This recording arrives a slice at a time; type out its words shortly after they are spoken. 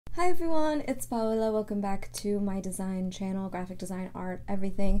Hi everyone, it's Paola. Welcome back to my design channel, graphic design, art,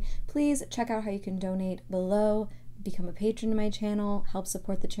 everything. Please check out how you can donate below, become a patron to my channel, help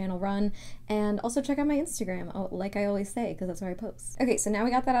support the channel run, and also check out my Instagram, like I always say, because that's where I post. Okay, so now we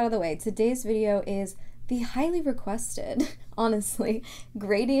got that out of the way. Today's video is the highly requested, honestly,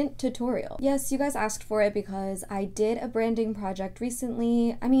 gradient tutorial. Yes, you guys asked for it because I did a branding project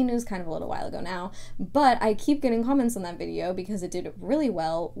recently. I mean, it was kind of a little while ago now, but I keep getting comments on that video because it did really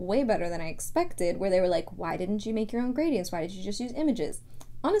well, way better than I expected, where they were like, why didn't you make your own gradients? Why did you just use images?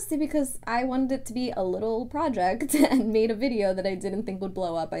 Honestly, because I wanted it to be a little project and made a video that I didn't think would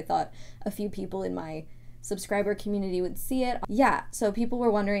blow up. I thought a few people in my subscriber community would see it. Yeah, so people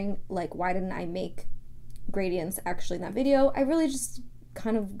were wondering, like, why didn't I make gradients actually in that video? I really just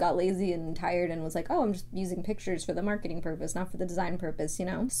kind of got lazy and tired and was like, oh, I'm just using pictures for the marketing purpose, not for the design purpose, you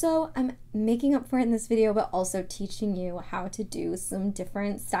know? So I'm making up for it in this video, but also teaching you how to do some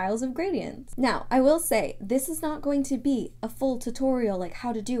different styles of gradients. Now, I will say, this is not going to be a full tutorial, like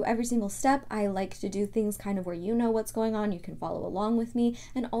how to do every single step. I like to do things kind of where you know what's going on, you can follow along with me,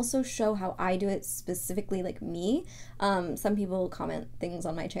 and also show how I do it specifically, like me. Some people comment things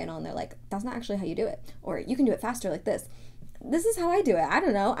on my channel and they're like, that's not actually how you do it, or you can do it faster like this. This is how I do it. I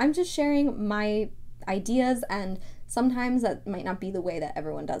don't know. I'm just sharing my ideas, and sometimes that might not be the way that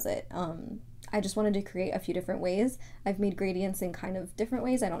everyone does it. I just wanted to create a few different ways. I've made gradients in kind of different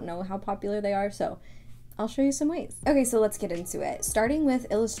ways. I don't know how popular they are, so I'll show you some ways. Okay, so let's get into it. Starting with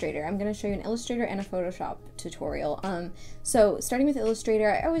Illustrator, I'm going to show you an Illustrator and a Photoshop tutorial. So starting with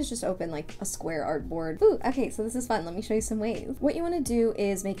Illustrator, I always just open like a square artboard. Ooh, okay, so this is fun. Let me show you some ways. What you want to do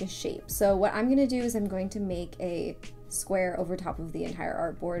is make a shape. So what I'm going to do is I'm going to make a square over top of the entire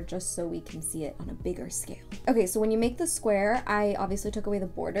artboard just so we can see it on a bigger scale. Okay, so when you make the square, I obviously took away the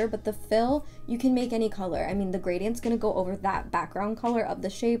border, but the fill, you can make any color. I mean, the gradient's gonna go over that background color of the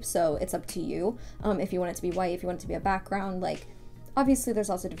shape, so it's up to you. If you want it to be white, if you want it to be a background, like, obviously there's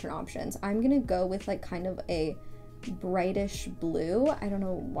lots of different options. I'm gonna go with like kind of a brightish blue. I don't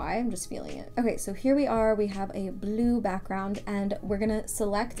know why, I'm just feeling it. Okay, so here we are, we have a blue background, and we're gonna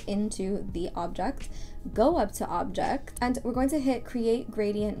select into the object, go up to object, and we're going to hit create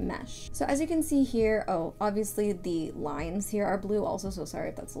gradient mesh. So as you can see here, oh, obviously the lines here are blue also, so sorry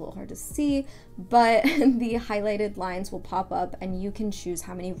if that's a little hard to see, but the highlighted lines will pop up and you can choose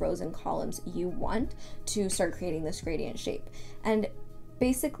how many rows and columns you want to start creating this gradient shape. And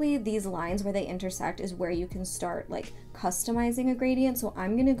basically these lines where they intersect is where you can start like customizing a gradient. So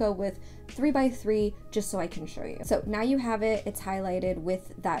I'm gonna go with 3 by 3 just so I can show you. So now you have it, it's highlighted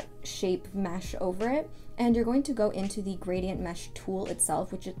with that shape mesh over it, and you're going to go into the gradient mesh tool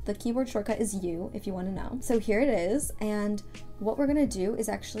itself, which the keyboard shortcut is U if you want to know. So here it is, and what we're gonna do is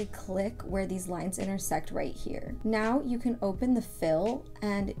actually click where these lines intersect right here. Now you can open the fill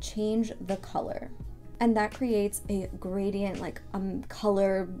and change the color, and that creates a gradient, like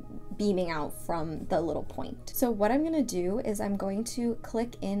color beaming out from the little point. So what I'm gonna do is I'm going to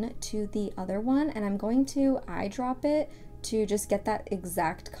click into the other one, and I'm going to eyedrop it to just get that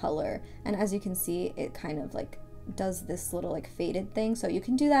exact color. And as you can see, it kind of like does this little like faded thing. So you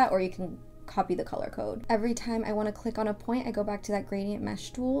can do that, or you can copy the color code. Every time I want to click on a point, I go back to that gradient mesh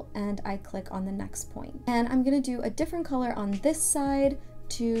tool and I click on the next point. And I'm gonna do a different color on this side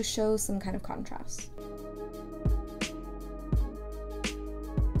to show some kind of contrast.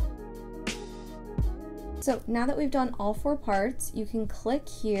 So now that we've done all 4 parts, you can click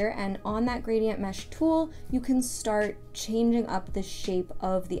here, and on that gradient mesh tool, you can start changing up the shape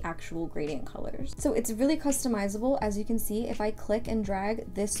of the actual gradient colors. So it's really customizable. As you can see, if I click and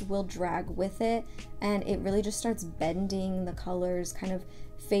drag, this will drag with it, and it really just starts bending the colors, kind of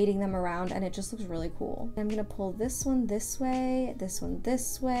fading them around, and it just looks really cool. I'm gonna pull this one this way, this one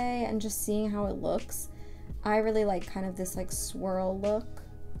this way, and just seeing how it looks. I really like kind of this like swirl look.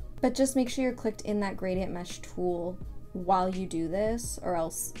 But just make sure you're clicked in that gradient mesh tool while you do this, or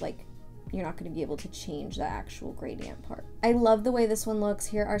else like you're not going to be able to change the actual gradient part. I love the way this one looks.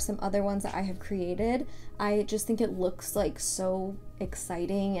 Here are some other ones that I have created. I just think it looks like so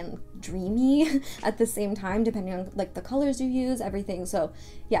exciting and dreamy at the same time, depending on like the colors you use, everything. So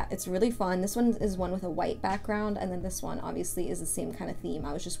yeah, it's really fun. This one is one with a white background, and then this one obviously is the same kind of theme.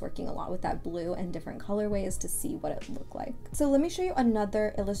 I was just working a lot with that blue and different colorways to see what it looked like. So let me show you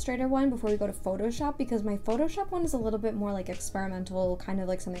another Illustrator one before we go to Photoshop, because my Photoshop one is a little bit more like experimental, kind of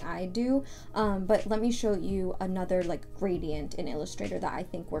like something I do. But let me show you another like gradient in Illustrator that I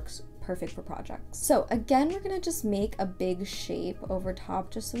think works perfect for projects. So again, we're gonna just make a big shape over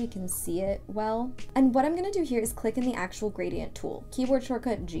top just so we can see it well. And what I'm gonna do here is click in the actual gradient tool, keyboard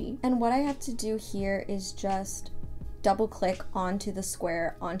shortcut G. And what I have to do here is just double click onto the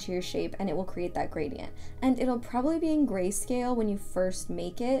square, onto your shape, and it will create that gradient. And it'll probably be in grayscale when you first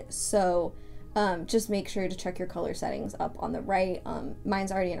make it, so just make sure to check your color settings up on the right.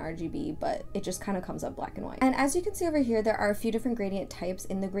 Mine's already in RGB, but it just kind of comes up black and white. And as you can see over here, there are a few different gradient types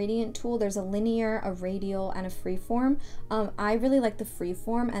in the gradient tool. There's a linear, a radial, and a freeform. I really like the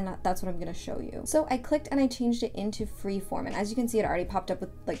freeform, and that's what I'm gonna show you. So I clicked and I changed it into freeform, and as you can see, it already popped up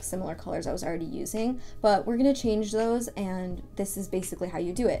with like similar colors I was already using, but we're gonna change those, and this is basically how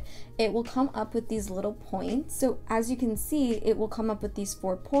you do it. It will come up with these little points. So as you can see, it will come up with these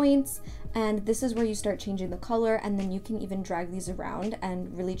 4 points, and this is where you start changing the color, and then you can even drag these around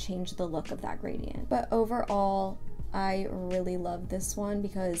and really change the look of that gradient. But overall, I really love this one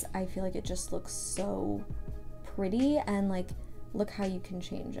because I feel like it just looks so pretty, and like, look how you can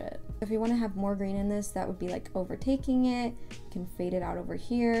change it. If you want to have more green in this, that would be like overtaking it. You can fade it out over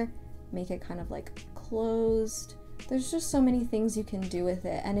here, make it kind of like closed. There's just so many things you can do with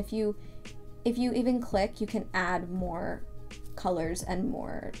it, and if you even click, you can add more colors and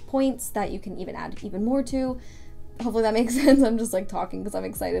more points that you can even add even more to. Hopefully that makes sense. I'm just like talking because I'm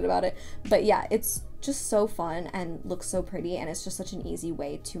excited about it. But yeah, it's just so fun and looks so pretty, and it's just such an easy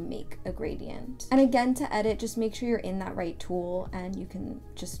way to make a gradient. And again, to edit, just make sure you're in that right tool and you can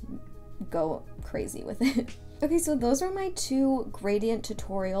just go crazy with it. Okay, so those are my 2 gradient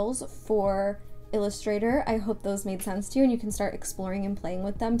tutorials for Illustrator. I hope those made sense to you, and you can start exploring and playing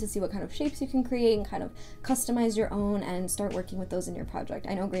with them to see what kind of shapes you can create and kind of customize your own and start working with those in your project.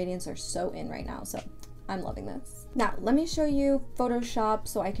 I know gradients are so in right now, so I'm loving this. Now, let me show you Photoshop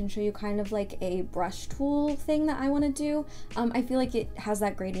so I can show you kind of like a brush tool thing that I want to do. I feel like it has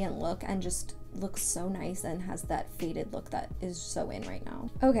that gradient look and just looks so nice and has that faded look that is so in right now.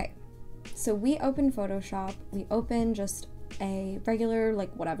 Okay, so we open Photoshop, we open just a regular,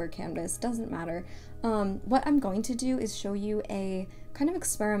 like whatever canvas, doesn't matter. What I'm going to do is show you a kind of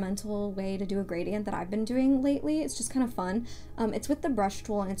experimental way to do a gradient that I've been doing lately. It's just kind of fun. It's with the brush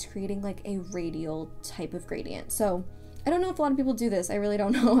tool, and it's creating like a radial type of gradient. So I don't know if a lot of people do this. I really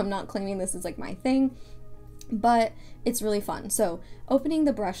don't know. I'm not claiming this is like my thing, but it's really fun. So opening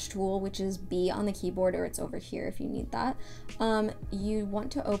the brush tool, which is B on the keyboard, or it's over here if you need that, you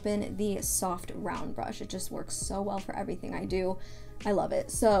want to open the soft round brush. It just works so well for everything I do. I love it.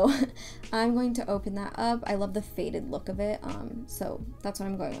 So I'm going to open that up. I love the faded look of it, so that's what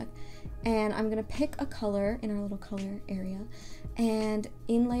I'm going with. And I'm gonna pick a color in our little color area, and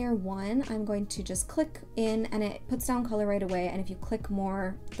in layer 1 I'm going to just click in, and it puts down color right away, and if you click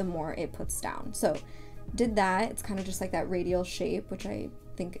more, the more it puts down. So did that. It's kind of just like that radial shape, which I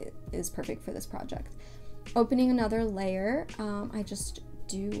think is perfect for this project. Opening another layer, I just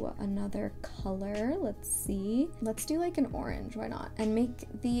do another color. Let's see. Let's do like an orange, why not? And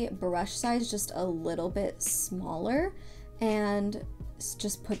make the brush size just a little bit smaller, and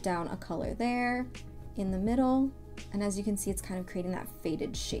just put down a color there in the middle. And as you can see, it's kind of creating that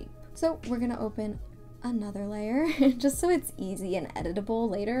faded shape. So we're gonna open another layer just so it's easy and editable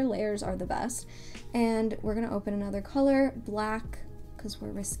later. Layers are the best. And we're gonna open another color, black, because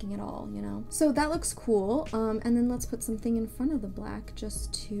we're risking it all, you know? So that looks cool. And then let's put something in front of the black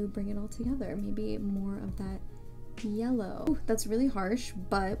just to bring it all together. Maybe more of that yellow. Ooh, that's really harsh,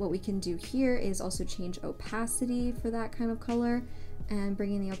 but what we can do here is also change opacity for that kind of color, and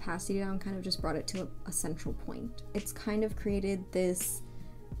bringing the opacity down kind of just brought it to a central point. It's kind of created this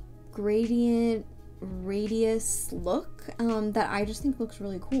gradient radius look that I just think looks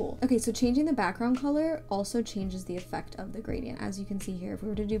really cool. Okay, so changing the background color also changes the effect of the gradient. As you can see here, if we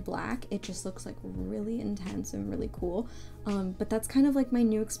were to do black, it just looks like really intense and really cool. But that's kind of like my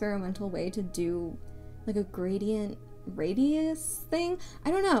new experimental way to do like a gradient radius thing. I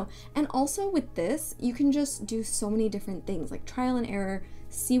don't know. And also with this, you can just do so many different things, like trial and error,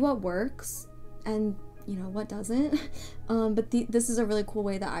 see what works and you know what doesn't. But this is a really cool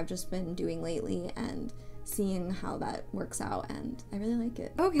way that I've just been doing lately and seeing how that works out, and I really like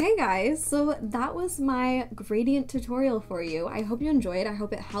it. Okay guys, so that was my gradient tutorial for you. I hope you enjoyed. I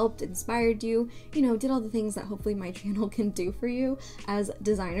hope it helped, inspired you, you know, did all the things that hopefully my channel can do for you as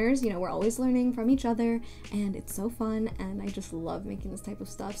designers. You know, we're always learning from each other, and it's so fun, and I just love making this type of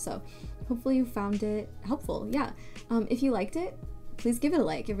stuff. So hopefully you found it helpful. Yeah, if you liked it, please give it a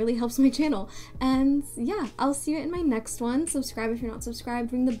like. It really helps my channel. And yeah, I'll see you in my next one. Subscribe if you're not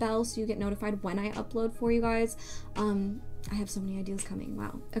subscribed. Ring the bell so you get notified when I upload for you guys. I have so many ideas coming.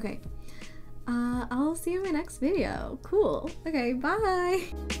 Wow. Okay. I'll see you in my next video. Cool. Okay, bye.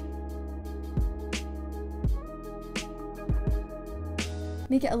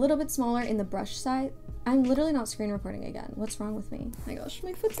 Make it a little bit smaller in the brush side. I'm literally not screen recording again. What's wrong with me? Oh my gosh,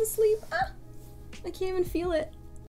 my foot's asleep. Ah! I can't even feel it.